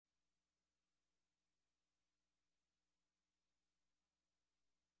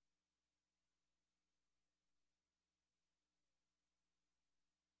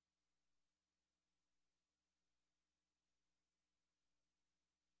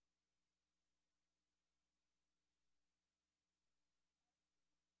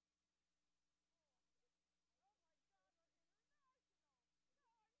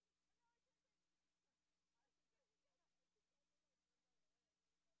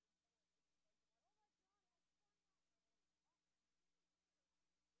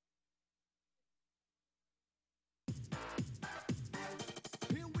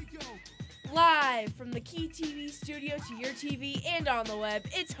Live from the Key TV studio to your TV and on the web,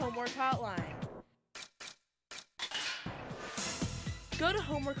 it's Homework Hotline. Go to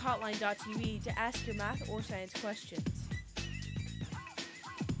homeworkhotline.tv to ask your math or science questions.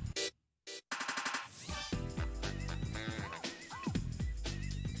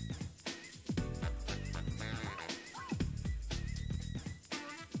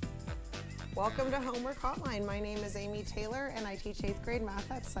 Welcome to Homework Hotline. My name is Amy Taylor and I teach 8th grade math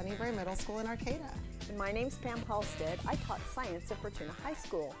at Sunny Brae Middle School in Arcata. And my name's Pam Halstead. I taught science at Fortuna High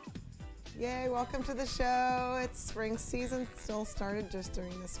School. Yay, welcome to the show. It's spring season, still started just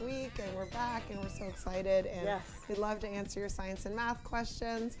during this week, and we're back and we're so excited. And yes, we'd love to answer your science and math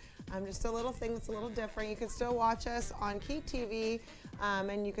questions. Just a little thing that's a little different. You can still watch us on Key TV,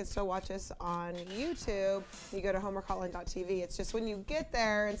 and you can still watch us on YouTube. You go to homeworkhotline.tv. It's just when you get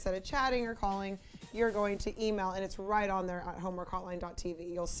there, instead of chatting or calling, you're going to email, and it's right on there at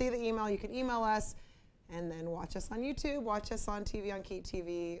homeworkhotline.tv. You'll see the email. You can email us, and then watch us on YouTube, watch us on TV on Key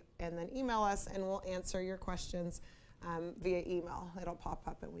TV, and then email us, and we'll answer your questions via email. It'll pop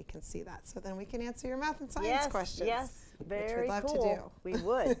up, and we can see that. So then we can answer your math and science questions. Yes, very which we'd love cool. to do. We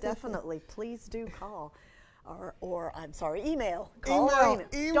would, definitely. Please do call. Or I'm sorry, email. Call or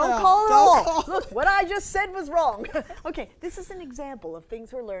email. Don't call at all. Look, what I just said was wrong. Okay, this is an example of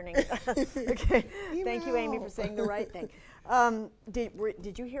things we're learning. Okay, thank you, Amy, for saying the right thing.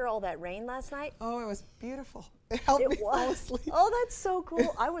 Did you hear all that rain last night? Oh, it was beautiful. It helped me fall asleep. Oh, that's so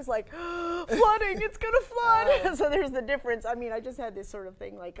cool. I was like, flooding, it's going to flood. So there's the difference. I mean, I just had this sort of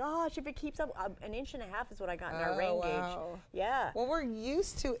thing like, gosh, if it keeps up, 1.5 inches is what I got in our rain gauge. Yeah. Well, we're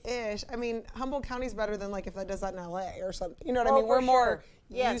used to-ish. I mean, Humboldt County's better than like if that does that in LA or something. You know what I mean? We're more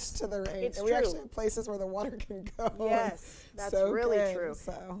used to the rain. It's and true. we actually have places where the water can go. Yes, that's so really good, true.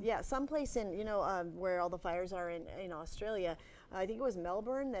 So. Yeah, someplace in, where all the fires are in Australia, I think it was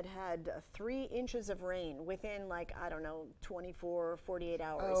Melbourne that had 3 inches of rain within 24, 48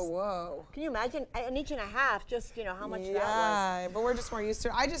 hours. Oh, whoa. Can you imagine 1.5 inches, just, how much that was? Yeah, but we're just more used to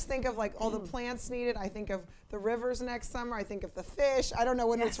it. I just think of all the plants needed. I think of the rivers next summer. I think of the fish. I don't know,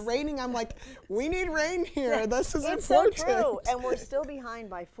 when it's raining, I'm like, we need rain here. This is important. It's so true. And we're still behind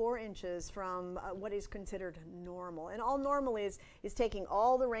by 4 inches from what is considered normal. And all normal is taking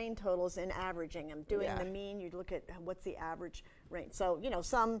all the rain totals and averaging them, doing the mean. You look at what's the average rain. So,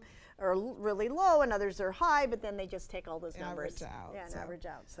 some are really low and others are high, but then they just take all those numbers. Average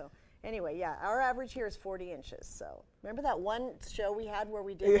out. So anyway, our average here is 40 inches. So remember that one show we had where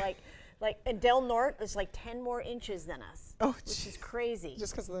we did and Del Norte is 10 more inches than us, which is crazy.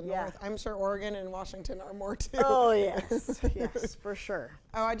 Just because of the north. I'm sure Oregon and Washington are more too. Oh, yes. Yes, for sure.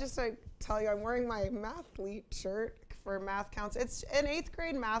 Oh, I tell you, I'm wearing my Mathlete shirt for Math Counts. It's an 8th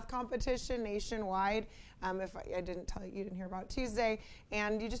grade math competition nationwide. If I didn't tell you, you didn't hear about Tuesday.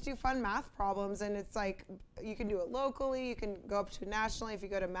 And you just do fun math problems. And it's you can do it locally. You can go up to nationally. If you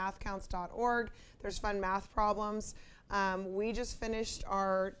go to mathcounts.org, there's fun math problems. We just finished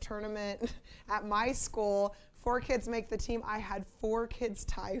our tournament at my school. 4 kids make the team. I had 4 kids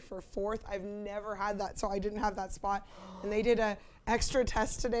tie for 4th. I've never had that, so I didn't have that spot. And they did an extra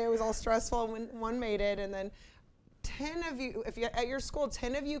test today. It was all stressful, and one made it. And then 10 of you, if you're at your school,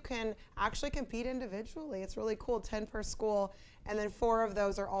 10 of you can actually compete individually. It's really cool, 10 per school. And then 4 of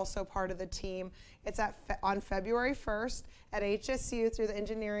those are also part of the team. It's on February 1st at HSU through the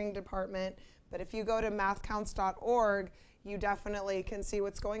engineering department. But if you go to mathcounts.org, you definitely can see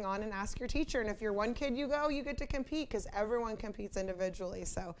what's going on and ask your teacher. And if you're one kid, you get to compete, because everyone competes individually.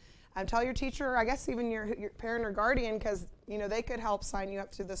 So tell your teacher, I guess even your parent or guardian, because they could help sign you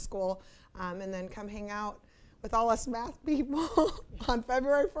up to the school, and then come hang out with all us math people on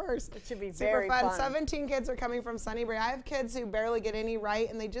February 1st. It should be super very fun. 17 kids are coming from Sunny Brae. I have kids who barely get any right,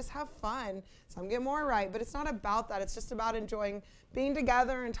 and they just have fun. Some get more right, but it's not about that. It's just about enjoying being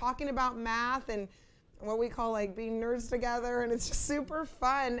together and talking about math and what we call being nerds together, and it's just super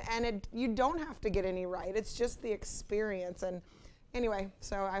fun. And you don't have to get any right. It's just the experience. And anyway,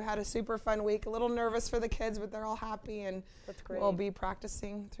 so I've had a super fun week. A little nervous for the kids, but they're all happy, and that's great. We'll be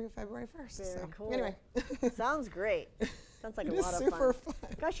practicing through February 1st. Very cool. Anyway. Sounds great. Sounds like a lot of super fun.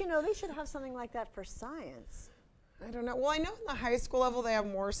 fun. Gosh, they should have something like that for science. I don't know. Well, I know in the high school level they have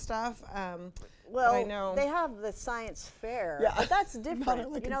more stuff. Well, I know they have the science fair, yeah. but that's different.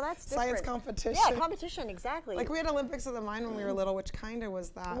 That's different. Science competition. Yeah, competition, exactly. We had Olympics of the Mind when we were little, which kind of was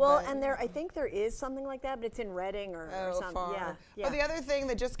that. Well, and I think there is something like that, but it's in Reading or something. Far. Yeah. Oh, the other thing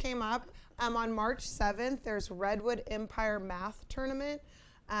that just came up, on March 7th, there's Redwood Empire Math Tournament.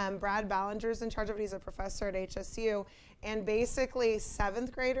 Brad Ballinger's in charge of it. He's a professor at HSU. And basically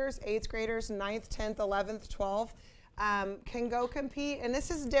 7th graders, 8th graders, 9th, 10th, 11th, 12th, can go compete. And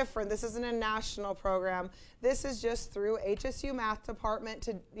this is different. This isn't a national program. This is just through HSU math department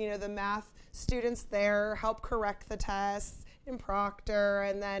to, the math students there help correct the tests in Proctor,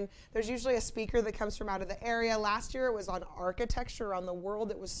 and then there's usually a speaker that comes from out of the area. Last year it was on architecture around the world.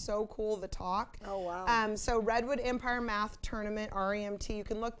 It was so cool, the talk. Oh, wow. So Redwood Empire Math Tournament, REMT, you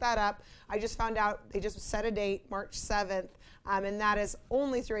can look that up. I just found out they just set a date, March 7th, and that is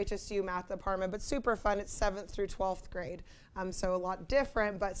only through HSU Math Department, but super fun. It's 7th through 12th grade, so a lot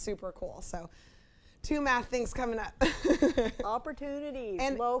different, but super cool. So 2 math things coming up. Opportunities,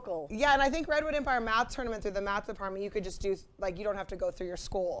 and local. Yeah, and I think Redwood Empire Math Tournament through the math department, you could just do, you don't have to go through your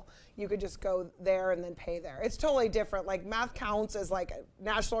school. You could just go there and then pay there. It's totally different. Like, Math Counts as like a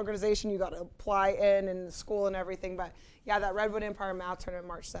national organization. You got to apply in and the school and everything. But yeah, that Redwood Empire Math Tournament,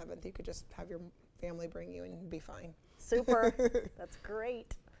 March 7th, you could just have your family bring you and be fine. Super. That's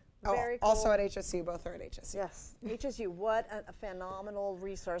great. Very cool. Also at HSU, both are at HSU. Yes, HSU, what a phenomenal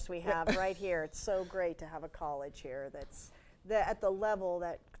resource we have right here. It's so great to have a college here that's at the level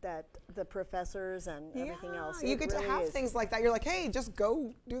that the professors and everything else. You get to have things like that. You're like, hey, just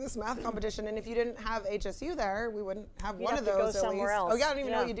go do this math competition. And if you didn't have HSU there, we wouldn't have one of those. Go somewhere else. Oh yeah, I don't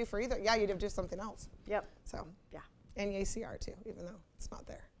even know what you do for either. Yeah, you'd have to do something else. Yep. So yeah. And ACR too, even though it's not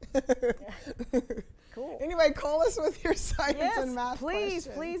there. Cool. Anyway, call us with your science and math questions.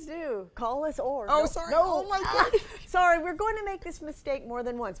 Please do. Call us or. Oh, sorry. No. Oh, my God. Sorry, we're going to make this mistake more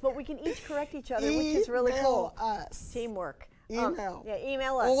than once, but we can each correct each other, which is really cool. Email us. Teamwork. Email.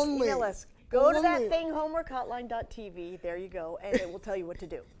 Email us. Only. Email us. Go to that thing, homeworkhotline.tv. There you go, and it will tell you what to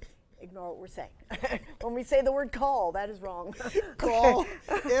do. Ignore what we're saying. When we say the word call, that is wrong. Call,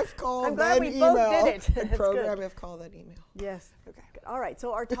 if call, I'm glad then we email. both did it. And program, if call, then email. Yes. Okay. Good. All right.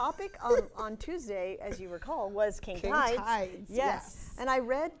 So our topic on Tuesday, as you recall, was king tides. Yes. And I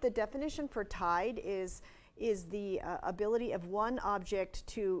read the definition for tide is the ability of one object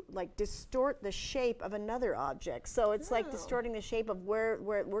to distort the shape of another object. So it's like distorting the shape of where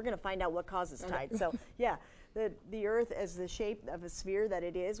we're going to find out what causes tide. So yeah. The Earth as the shape of a sphere that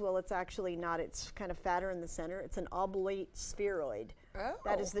it is, well, it's actually not. It's kind of fatter in the center. It's an oblate spheroid. Oh.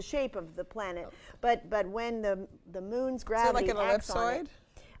 That is the shape of the planet. But when the moon's gravity like an acts ellipsoid?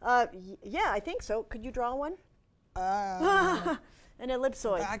 On it, yeah, I think so. Could you draw one? An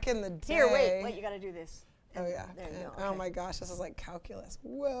ellipsoid. Back in the day. Here, wait, you got to do this. Oh yeah. There you go. Oh Okay. my gosh, this is like calculus.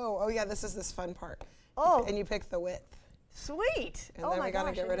 Whoa. Oh yeah, this is this fun part. Oh. And you pick the width. Sweet. And oh then my we got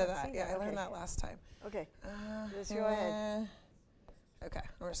to gosh, get I rid of didn't that. see Yeah, I Okay. learned that last time. Okay. Just go ahead. Okay,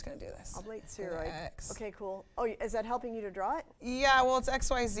 we're just going to do this. Oblate spheroid. X. Okay, cool. Oh, is that helping you to draw it? Yeah, well, it's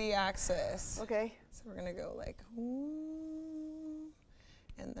XYZ axis. Okay. So we're going to go like,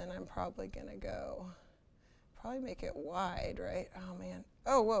 and then I'm probably going to go, make it wide, right? Oh, man.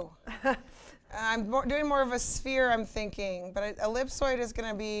 Oh, whoa. I'm doing more of a sphere, I'm thinking, but ellipsoid is going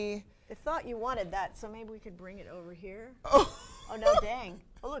to be. I thought you wanted that, so maybe we could bring it over here. Oh, no, dang.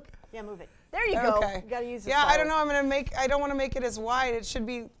 Oh, look. Yeah, move it. There you go. Okay. You got to use the Yeah, I don't stylus. know. I don't want to make it as wide. It should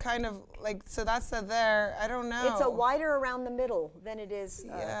be kind of like, so that's the there. I don't know. It's a wider around the middle than it is.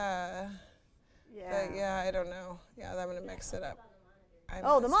 Yeah. Yeah. But yeah, I don't know. Yeah, I'm going to mix it up.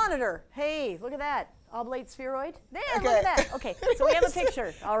 The monitor. Hey, look at that. Oblate spheroid. There, Okay. look at that. Okay, so we have a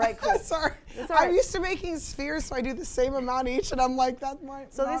picture. All right, cool. Sorry. That's all right. I'm used to making spheres, so I do the same amount each, and I'm like, that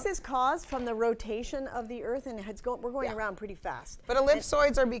might So not. this is caused from the rotation of the Earth, and we're going around pretty fast. But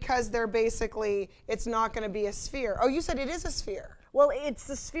ellipsoids are because they're basically, it's not going to be a sphere. Oh, you said it is a sphere. Well, it's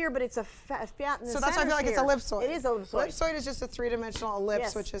a sphere, but it's a fat in the So that's why I feel like it's ellipsoid. It is ellipsoid. Ellipsoid is just a three-dimensional ellipse,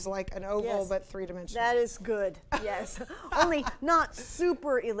 Yes. which is like an oval, Yes. but three-dimensional. That is good. Yes. Only not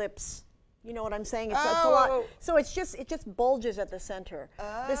super ellipse. You know what I'm saying? It's a lot. So it just bulges at the center.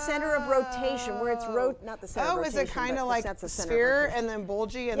 The center of rotation, where it's not the center of rotation. Is it kind of like that's the center of sphere rotation. and then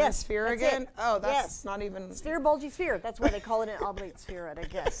bulgy and Yes, then sphere that's again? it. Oh, that's Yes. not even. Sphere, bulgy sphere. That's why they call it an oblate spheroid, I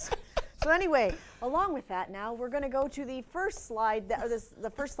guess. So anyway, along with that now, we're going to go to the first slide, the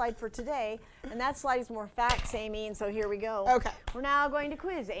first slide for today, and that slide is more facts, Amy, and so here we go. Okay. We're now going to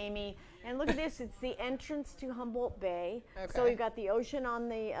quiz Amy, and look at this, it's the entrance to Humboldt Bay. Okay. So we've got the ocean on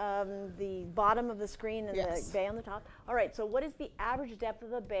the bottom of the screen and Yes. the bay on the top. All right, so what is the average depth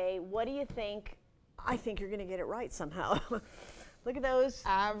of the bay? What do you think? I think you're going to get it right somehow. Look at those.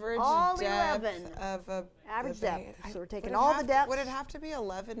 Average all depth 11. of a Average bay. depth. So we're taking all the depths. Would it have to be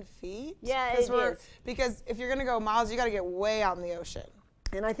 11 feet? Yeah, it is. Because if you're going to go miles, you got to get way out in the ocean.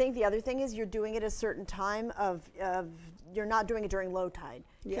 And I think the other thing is you're doing it a certain time you're not doing it during low tide.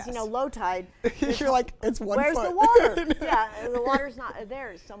 Because, Yes. low tide. You're like, it's 1 Where's foot. the water? Yeah, the water's not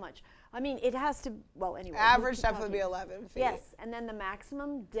there so much. I mean, it has to, well, anyway. Average depth would be 11 feet. Yes, and then the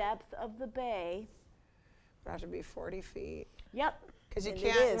maximum depth of the bay. That should be 40 feet. Yep. Because you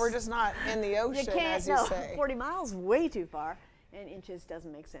can't, we're just not in the ocean, as you say. 40 miles, way too far. And inches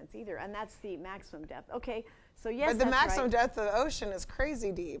doesn't make sense either. And that's the maximum depth. Okay, so yes, but the maximum depth of the ocean is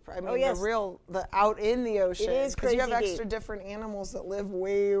crazy deep. I mean, yes. the out in the ocean. It is crazy deep. Because you have extra different animals that live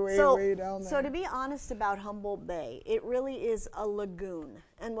way down there. So to be honest about Humboldt Bay, it really is a lagoon.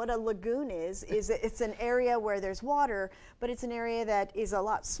 And what a lagoon is it's an area where there's water, but it's an area that is a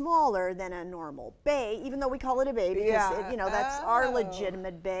lot smaller than a normal bay, even though we call it a bay because that's our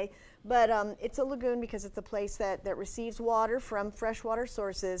legitimate bay. But it's a lagoon because it's a place that receives water from freshwater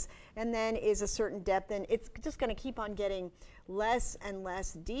sources and then is a certain depth, and it's just going to keep on getting less and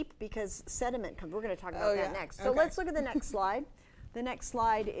less deep because sediment comes. We're going to talk about that next. So let's look at the next slide. The next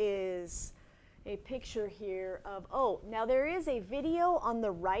slide is a picture here of, now there is a video on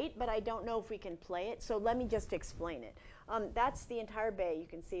the right, but I don't know if we can play it, so let me just explain it. That's the entire bay. You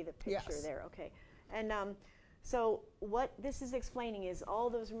can see the picture there, okay. And so what this is explaining is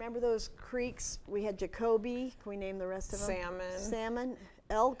all those, remember those creeks? We had Jacoby. Can we name the rest of them? Salmon,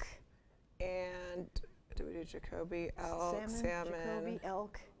 elk. And do we do Jacoby, elk, salmon. Jacoby,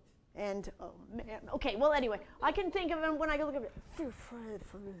 elk. And, oh man, okay, well anyway, I can think of them when I go look at it.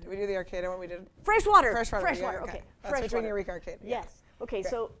 Did we do the Arcata when we did? Freshwater, yeah, okay. That's between Eureka Arcade. Yes. Okay,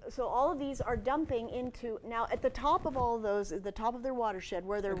 so all of these are dumping into, now at the top of all of those is the top of their watershed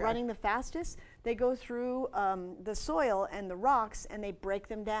where they're running the fastest. They go through the soil and the rocks and they break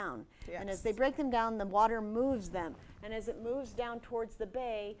them down. Yes. And as they break them down, the water moves them. And as it moves down towards the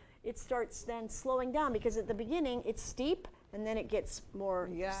bay, it starts then slowing down because at the beginning it's steep and then it gets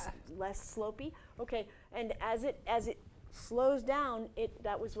less slopey. Okay, and as it slows down,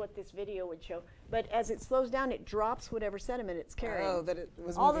 that was what this video would show. But as it slows down, it drops whatever sediment it's carrying. Oh, that it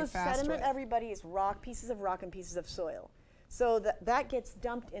was all moving those fast sediment, with. everybody, is rock, pieces of rock and pieces of soil. So that gets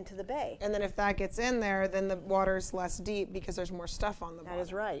dumped into the bay. And then if that gets in there, then the water's less deep because there's more stuff on the bottom. That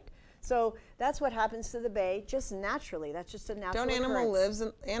is right. So that's what happens to the bay, just naturally. That's just a natural occurrence.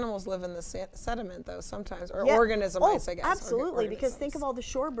 Animals live in the sediment, though, sometimes, or organisms, I guess. Absolutely, because think of all the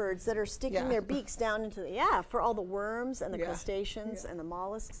shorebirds that are sticking their beaks down into for all the worms and the crustaceans and the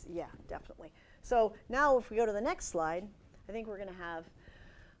mollusks. Yeah, definitely. So now if we go to the next slide, I think we're going to have,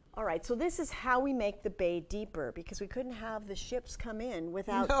 all right, so this is how we make the bay deeper because we couldn't have the ships come in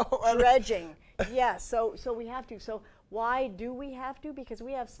without dredging. So we have to. So why do we have to? Because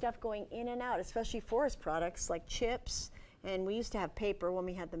we have stuff going in and out, especially forest products like chips, and we used to have paper when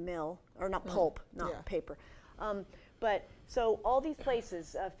we had the mill, or not pulp, not paper. But so all these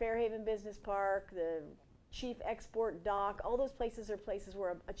places, Fairhaven Business Park, the Chief Export Dock, all those places are places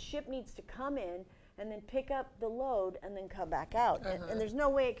where a ship needs to come in and then pick up the load and then come back out. And there's no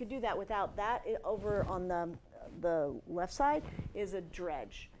way it could do that without that. Over on the left side is a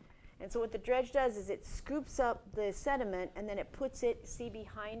dredge. And so what the dredge does is it scoops up the sediment and then it puts it, see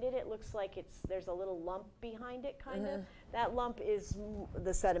behind it, it looks like there's a little lump behind it kind of. That lump is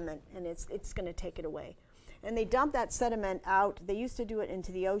the sediment and it's going to take it away. And they dump that sediment out. They used to do it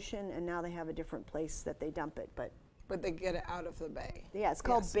into the ocean and now they have a different place that they dump it. But they get it out of the bay. Yeah, it's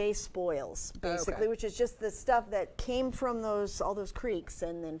called bay spoils, basically, which is just the stuff that came from all those creeks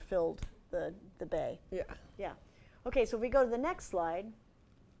and then filled the bay. Yeah. Yeah. Okay, so if we go to the next slide,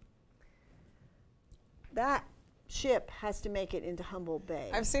 that ship has to make it into Humboldt Bay.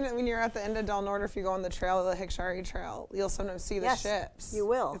 I've seen it when you're at the end of Del Norte. If you go on the trail, the Hickory Trail, you'll sometimes see the ships. You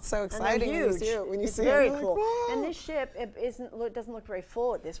will. It's so exciting when you see it. Very cool. Like, and this ship, it doesn't look very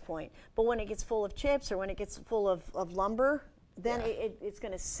full at this point. But when it gets full of chips or when it gets full of lumber, then it's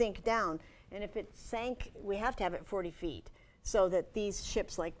going to sink down. And if it sank, we have to have it 40 feet so that these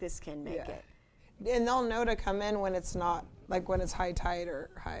ships like this can make it. And they'll know to come in when it's not, like when it's high tide or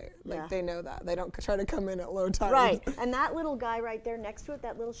high, like they know that. They don't try to come in at low tide. Right, and that little guy right there next to it,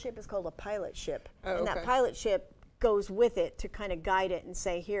 that little ship is called a pilot ship. And that pilot ship goes with it to kind of guide it and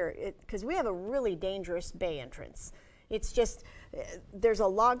say, here, because we have a really dangerous bay entrance. It's just, there's a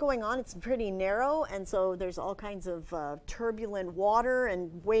lot going on. It's pretty narrow, and so there's all kinds of turbulent water and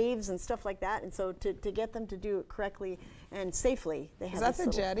waves and stuff like that. And so to get them to do it correctly and safely, they have. Is that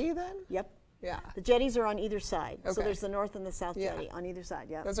the jetty then? Yep. Yeah. The jetties are on either side. Okay. So there's the north and the south jetty on either side.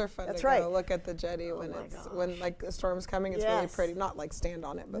 Yeah. Those are fun to go look at the jetty when like the storm's coming. It's really pretty. Not like stand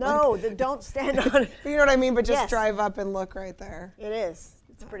on it, but don't stand on it. You know what I mean? But just drive up and look right there. It is.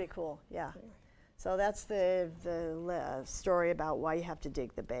 It's pretty cool. Yeah. So that's the story about why you have to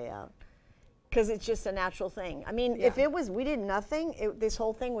dig the bay out. Because it's just a natural thing. I mean, if we did nothing, this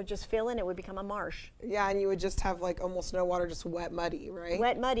whole thing would just fill in. It would become a marsh. Yeah, and you would just have like almost no water, just wet, muddy, right?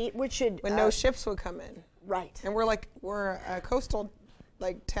 Wet, muddy, which should... When no ships would come in. Right. And we're a coastal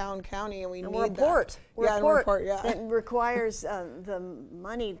like town, county, and we need we're a port. We're a port, yeah. It requires the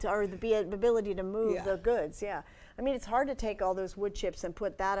money or the ability to move the goods, yeah. I mean, it's hard to take all those wood chips and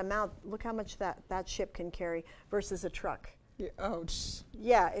put that amount. Look how much that ship can carry versus a truck. Yeah, oh,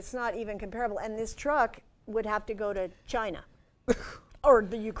 yeah, it's not even comparable. And this truck would have to go to China or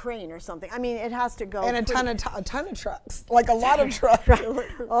the Ukraine or something. I mean, it has to go. And a ton of trucks, like a lot of trucks. A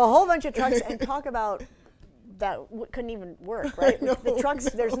whole bunch of trucks, and talk about that couldn't even work, right? No. The trucks,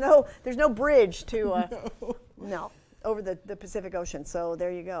 there's no bridge to, no, over the Pacific Ocean. So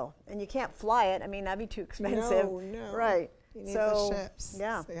there you go. And you can't fly it. I mean, that'd be too expensive. No. Right. You need the ships.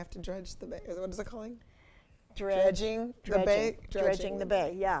 Yeah. So you have to dredge the bay. What is it called? Dredging the bay. Dredging the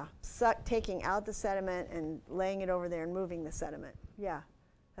bay, yeah. Taking out the sediment and laying it over there and moving the sediment. Yeah,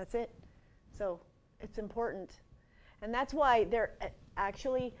 that's it. So it's important. And that's why they're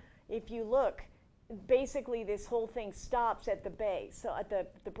actually, if you look, basically this whole thing stops at the bay, so at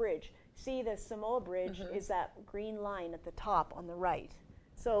the bridge. See, the Samoa Bridge is that green line at the top on the right.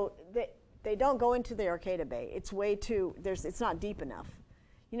 So they don't go into the Arcata Bay. It's way too, it's not deep enough.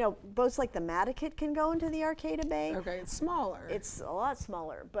 You know, boats like the Mattakit can go into the Arcata Bay. Okay, it's smaller. It's a lot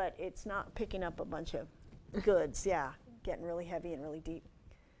smaller, but it's not picking up a bunch of goods, yeah. Getting really heavy and really deep.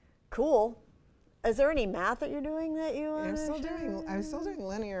 Cool. Is there any math that you're doing that you want to share? I'm still doing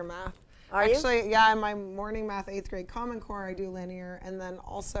linear math. Are you? Actually, yeah, in my morning math 8th grade Common Core, I do linear, and then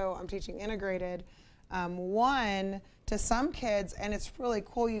also I'm teaching integrated 1 to some kids, and it's really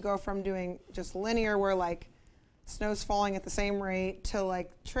cool. You go from doing just linear where like snow's falling at the same rate to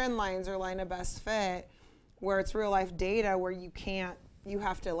like trend lines or line of best fit, where it's real life data where you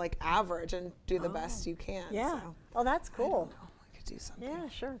have to like average and do the best you can. Yeah. So, oh, that's cool. I don't know. I could do something. Yeah,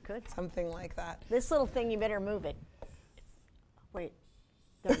 sure, could. Something like that. This little thing, you better move it. Wait.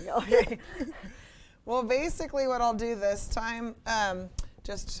 There we go. Well, basically what I'll do this time,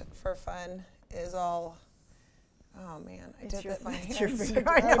 just for fun, is oh man, I did that by hands.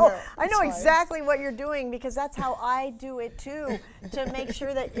 I know exactly what you're doing because that's how I do it too, to make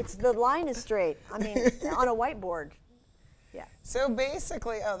sure that the line is straight. I mean, on a whiteboard. Yeah. So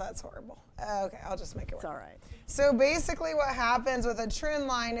basically, oh, that's horrible. Okay, I'll just make it work. It's all right. So basically what happens with a trend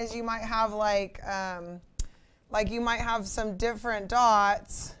line is you might have like you might have some different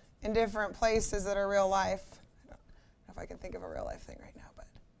dots in different places that are real life. I don't know if I can think of a real life thing right now, but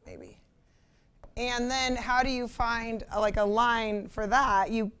maybe. And then how do you find like a line for that?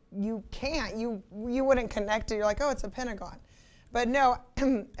 You can't. You wouldn't connect it. You're like, oh, it's a pentagon. But no,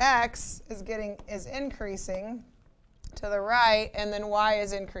 X is increasing to the right, and then Y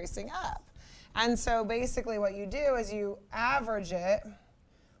is increasing up. And so basically what you do is you average it.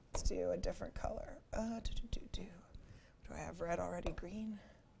 Let's do a different color. Do I have red already? Green?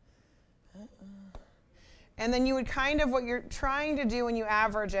 And then you would what you're trying to do when you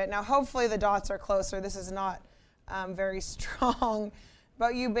average it, now hopefully the dots are closer. This is not very strong,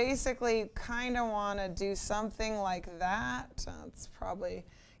 but you basically kind of want to do something like that. It's probably,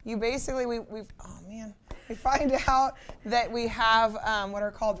 we find out that we have what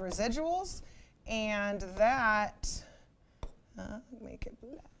are called residuals, and that, make it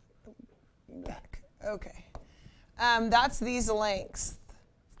black. Okay. That's these lengths,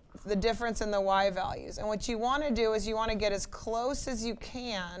 the difference in the Y values. And what you want to do is you want to get as close as you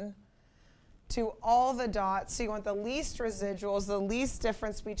can to all the dots. So you want the least residuals, the least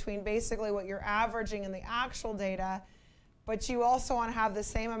difference between basically what you're averaging and the actual data, but you also want to have the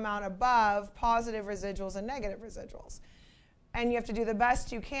same amount above positive residuals and negative residuals. And you have to do the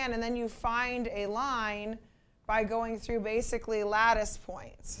best you can, and then you find a line by going through basically lattice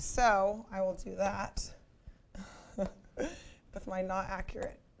points. So I will do that with my not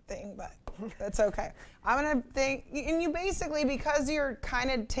accurate thing, but that's okay. I'm going to think, and you basically, because you're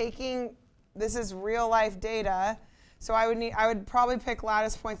kind of taking, this is real life data, so I would probably pick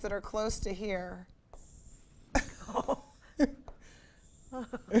lattice points that are close to here.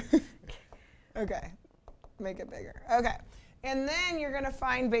 Okay, make it bigger. Okay, and then you're going to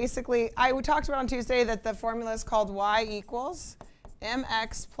find basically, we talked about on Tuesday that the formula is called Y equals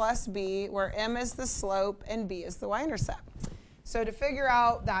mx plus b, where m is the slope and b is the y-intercept. So to figure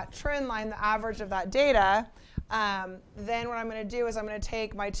out that trend line, the average of that data, then what I'm going to do is I'm going to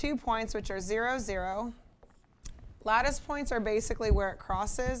take my 2 points, which are 0, 0. Lattice points are basically where it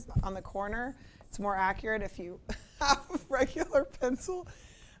crosses on the corner. It's more accurate if you have a regular pencil.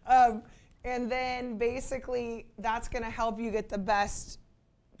 And then basically that's going to help you get the best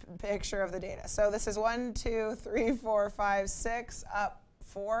picture of the data. So this is 1, 2, 3, 4, 5, 6, up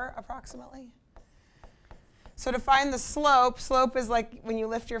 4 approximately. So to find the slope, slope is like when you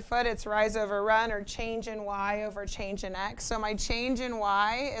lift your foot, it's rise over run, or change in y over change in x. So my change in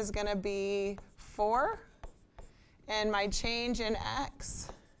y is going to be 4, and my change in x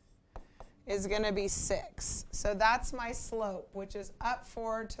is going to be 6. So that's my slope, which is up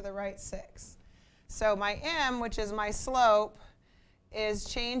 4 to the right 6. So my m, which is my slope, is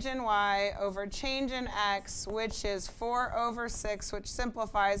change in y over change in x, which is 4 over 6, which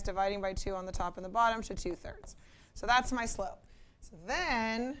simplifies dividing by 2 on the top and the bottom to 2/3. So that's my slope. So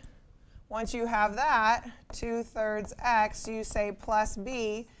then, once you have that, 2/3 x, you say plus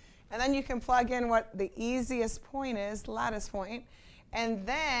b, and then you can plug in what the easiest point is, lattice point, and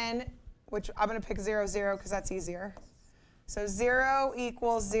then, which I'm going to pick 0, 0, because that's easier. So 0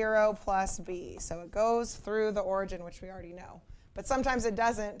 equals 0 plus b. So it goes through the origin, which we already know. But sometimes it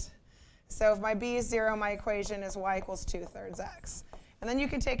doesn't. So if my b is 0, my equation is y equals 2/3 x. And then you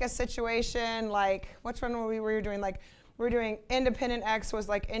can take a situation like, which one were we doing? Like, we were doing independent x was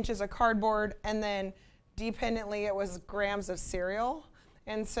like inches of cardboard, and then dependently it was grams of cereal.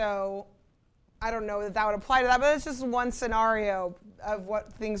 And so I don't know that that would apply to that, but it's just one scenario of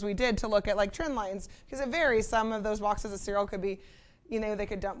what things we did to look at like trend lines, because it varies. Some of those boxes of cereal could be, you know, they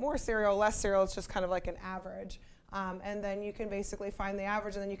could dump more cereal, less cereal. It's just kind of like an average. And then you can basically find the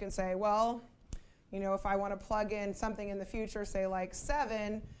average, and then you can say, well, you know, if I want to plug in something in the future, say like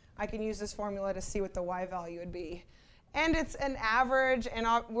 7, I can use this formula to see what the y value would be. And it's an average, and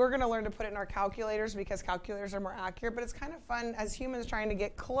we're going to learn to put it in our calculators because calculators are more accurate, but it's kind of fun as humans trying to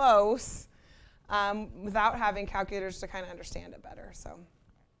get close without having calculators to kind of understand it better. So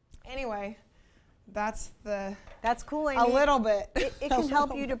anyway, that's cool, Amy. A little bit. It can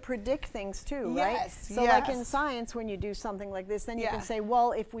help you to predict things too, right? Yes. So like in science, when you do something like this, then you can say,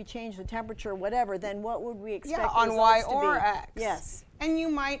 well, if we change the temperature, whatever, then what would we expect on y or to be? x. Yes. And you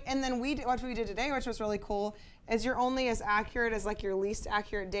might, and then what we did today, which was really cool, is you're only as accurate as like your least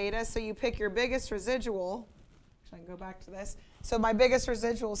accurate data. So you pick your biggest residual. Actually, I can go back to this. So my biggest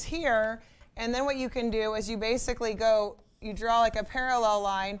residual is here, and then what you can do is you basically go, you draw like a parallel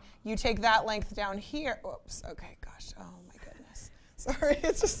line, you take that length down here. Whoops, okay, gosh, oh my goodness. Sorry,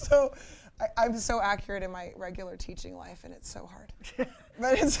 it's just so, I'm so accurate in my regular teaching life, and it's so hard.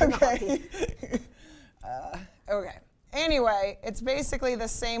 But it's okay. Okay, anyway, it's basically the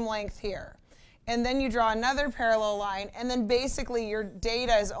same length here. And then you draw another parallel line, and then basically your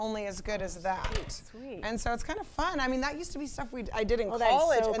data is only as good as that. Sweet. And so it's kind of fun. I mean, that used to be stuff I did in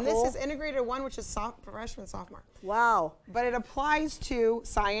college, so and cool. this is integrated one, which is freshman, sophomore. Wow. But it applies to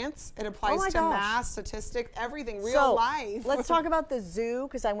science, it applies to math, statistics, everything, real life. Let's talk about the zoo,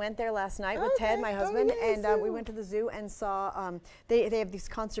 because I went there last night with Ted, my husband, and we went to the zoo and saw, they have these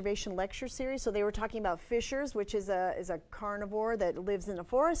conservation lecture series. So they were talking about fishers, which is a carnivore that lives in a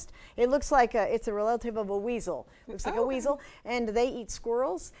forest. It looks like it's a relative of a weasel. Looks like a weasel, and they eat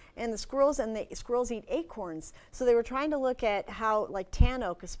squirrels, and the squirrels eat acorns. So they were trying to look at how, like tan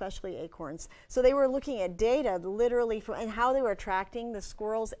oak, especially acorns. So they were looking at data literally from, and how they were attracting the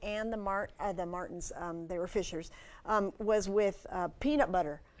squirrels and the martins, they were fishers, was with peanut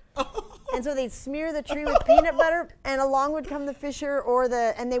butter. And so they'd smear the tree with peanut butter, and along would come the fisher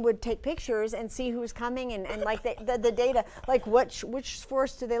and they would take pictures and see who's coming, and like the data, like which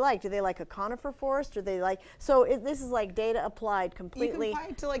forest do they like? Do they like a conifer forest? Or they like, so this is like data applied completely. You can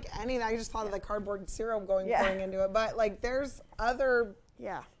apply it to like anything. I just thought of the cardboard cereal pouring into it, but like there's other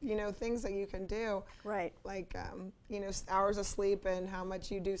you know, things that you can do. Right. Like you know, hours of sleep and how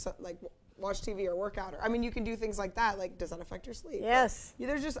much you do something like watch TV or work out. I mean, you can do things like that. Like, does that affect your sleep? Yes. Or,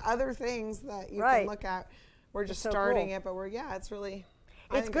 there's just other things that you can look at. We're just starting it, but it's really.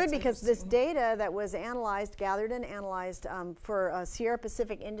 It's good because this data that was gathered and analyzed for Sierra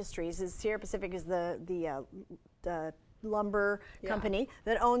Pacific Industries Sierra Pacific is the lumber company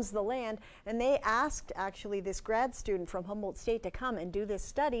that owns the land, and they asked actually this grad student from Humboldt State to come and do this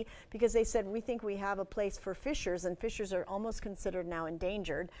study because they said, we think we have a place for fishers, and fishers are almost considered now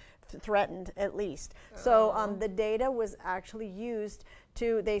endangered, threatened at least. So the data was actually used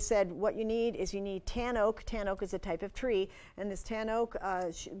to, they said, what you need is tan oak. Tan oak is a type of tree, and this tan oak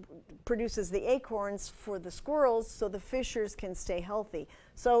produces the acorns for the squirrels so the fishers can stay healthy.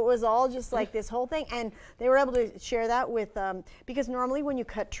 So it was all just like this whole thing, and they were able to share that with, because normally when you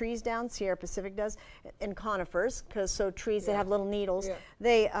cut trees down, Sierra Pacific does, and conifers, so trees that have little needles,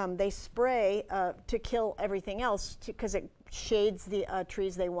 they spray to kill everything else because it shades the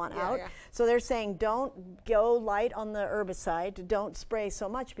trees they want Yeah, out. yeah. So they're saying don't go light on the herbicide, don't spray so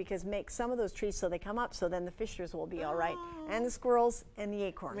much, because make some of those trees so they come up, so then the fishers will be all right, and the squirrels and the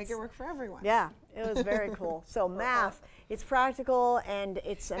acorns. Make it work for everyone. Yeah, it was very cool. So math, it's practical and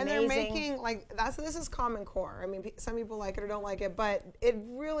it's amazing. And they're making, like, this is Common Core. I mean, some people like it or don't like it, but it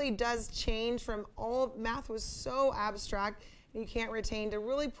really does change from math was so abstract and you can't retain, to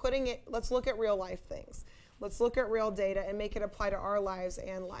really putting it, let's look at real life things. Let's look at real data and make it apply to our lives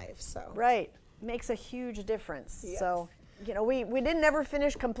and life. So right, makes a huge difference. Yes. So, you know, we didn't ever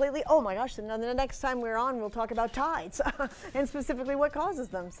finish completely. Oh my gosh, the next time we're on, we'll talk about tides and specifically what causes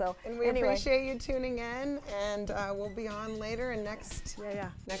them. So and we anyway. appreciate you tuning in, and we'll be on later. And next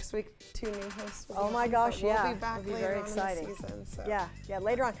week, 2 new hosts. Will Oh be my on, gosh, but we'll yeah, be back it'll be later very on exciting. in the season. So. Yeah,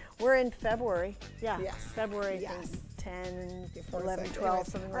 later on. We're in February. Yeah, Yes. February. Yes. I think 10, Before 11, second. 12,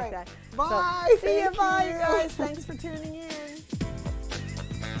 Anyways, something all like right. that. Bye. So, see you. Thank Bye, you. guys. Thanks for tuning in.